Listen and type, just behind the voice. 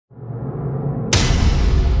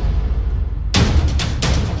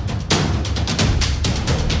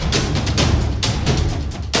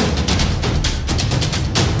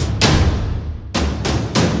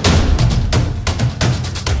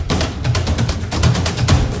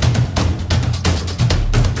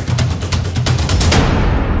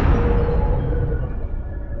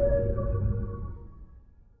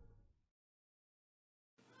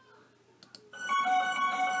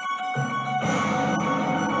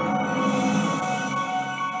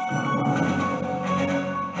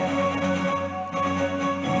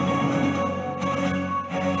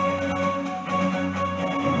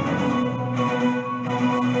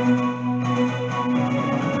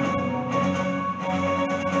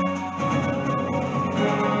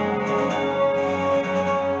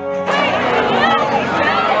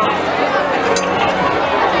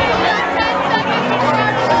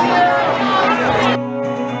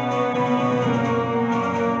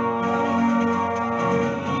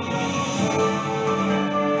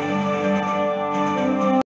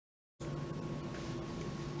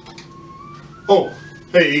Oh,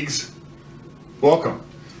 hey Eags, welcome.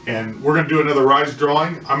 And we're going to do another RISE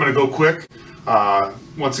drawing. I'm going to go quick.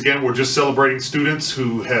 Once again, we're just celebrating students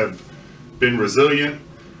who have been resilient,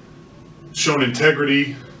 shown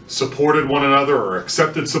integrity, supported one another or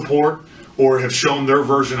accepted support, or have shown their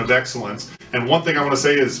version of excellence. And one thing I want to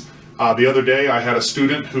say is the other day I had a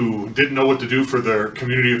student who didn't know what to do for their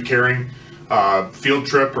Community of Caring field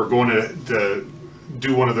trip or going to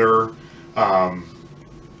do one of their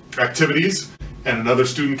activities, and another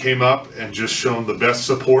student came up and just shown the best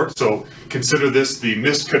support. So consider this the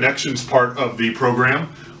missed connections part of the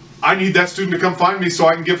program. I need that student to come find me so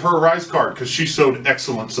I can give her a RISE card because she showed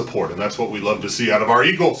excellent support, and that's what we love to see out of our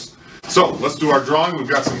Eagles. So let's do our drawing. We've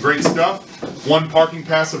got some great stuff. 1 parking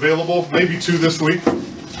pass available, maybe 2 this week,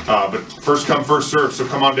 but first come, first serve. So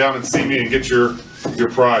come on down and see me and get your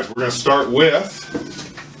prize. We're going to start with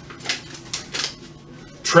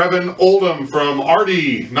Trevin Oldham from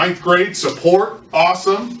Artie, 9th grade, support,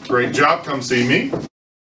 awesome, great job, come see me.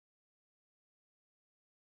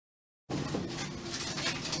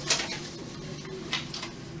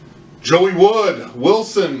 Joey Wood,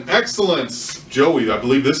 Wilson, excellence. Joey, I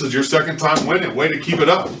believe this is your 2nd time winning. Way to keep it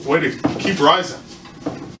up, way to keep rising.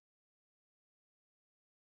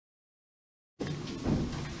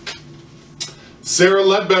 Sarah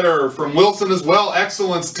Ledbetter from Wilson as well,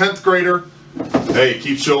 excellence, 10th grader. Hey,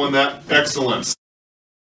 keep showing that excellence.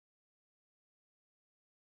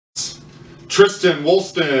 Tristan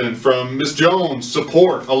Woolston from Miss Jones,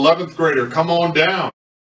 support, 11th grader, come on down.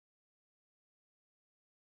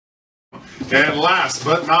 And last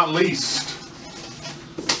but not least,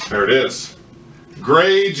 there it is,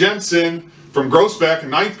 Gray Jensen from Groesbeck,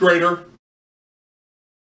 9th grader.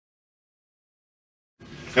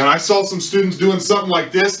 And I saw some students doing something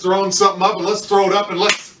like this, throwing something up, and let's throw it up and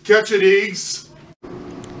let's catch it, Eags.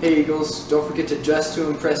 Hey Eagles, don't forget to dress to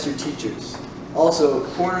impress your teachers. Also,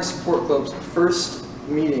 Corner Support Club's first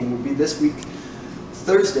meeting will be this week,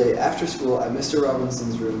 Thursday, after school at Mr.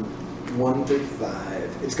 Robinson's room,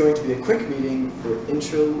 135. It's going to be a quick meeting for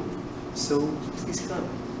intro, so please come.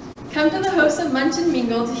 Come to the HOSA Munch and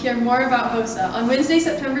Mingle to hear more about HOSA on Wednesday,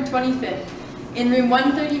 September 25th in room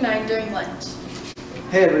 139 during lunch.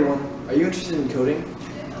 Hey everyone, are you interested in coding?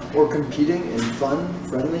 Or competing in fun,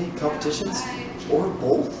 friendly competitions? Or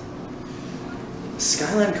both?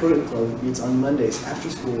 Skyline Coding Club meets on Mondays after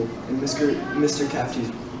school in Mr.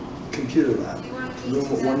 Capty's computer lab, room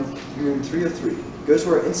 303. Go to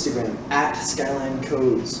our Instagram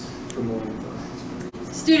 @SkylineCodes for more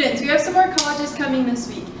info. Students, we have some more colleges coming this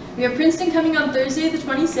week. We have Princeton coming on Thursday the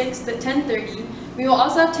 26th at 10:30. We will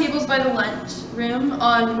also have tables by the lunch room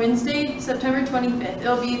on Wednesday, September 25th. It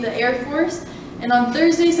will be the Air Force, and on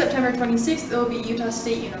Thursday, September 26th, it will be Utah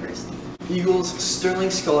State University. Eagles Sterling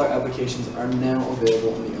Scholar applications are now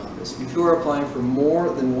available in the office. If you are applying for more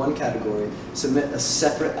than one category, submit a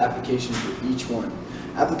separate application for each one.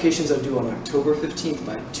 Applications are due on October 15th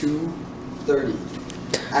by 2:30.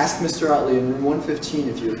 Ask Mr. Otley in room 115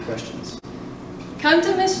 if you have questions. Come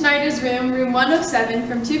to Ms. Schneider's room 107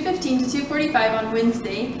 from 2:15 to 2:45 on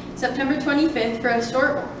Wednesday, September 25th for a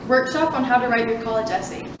short workshop on how to write your college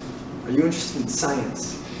essay. Are you interested in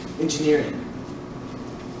science, engineering,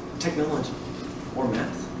 technology, or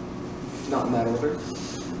math? Not in that order.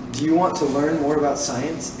 Do you want to learn more about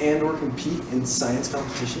science and or compete in science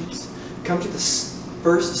competitions? Come to the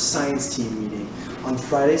first science team meeting on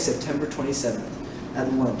Friday, September 27th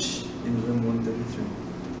at lunch in room 133.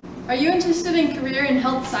 Are you interested in career in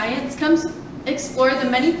health science? Come explore the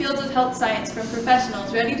many fields of health science from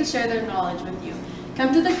professionals ready to share their knowledge with you.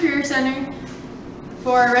 Come to the Career Center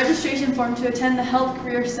for a registration form to attend the Health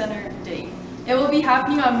Career Center Day. It will be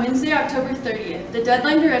happening on Wednesday, October 30th. The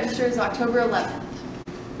deadline to register is October 11th.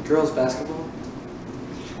 Girls basketball?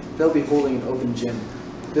 They'll be holding an open gym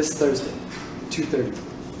this Thursday, 2:30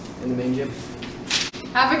 in the main gym.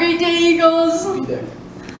 Have a great day, Eagles! Be there.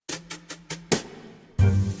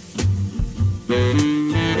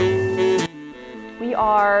 We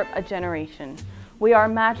are a generation. We are a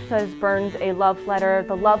match that has burned a love letter,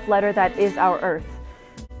 the love letter that is our Earth.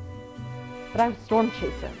 But I'm Storm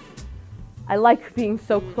Chaser. I like being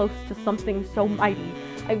so close to something so mighty.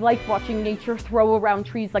 I like watching nature throw around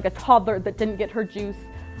trees like a toddler that didn't get her juice.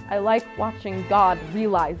 I like watching God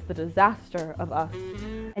realize the disaster of us.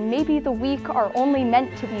 And maybe the weak are only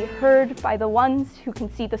meant to be heard by the ones who can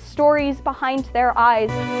see the stories behind their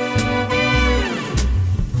eyes.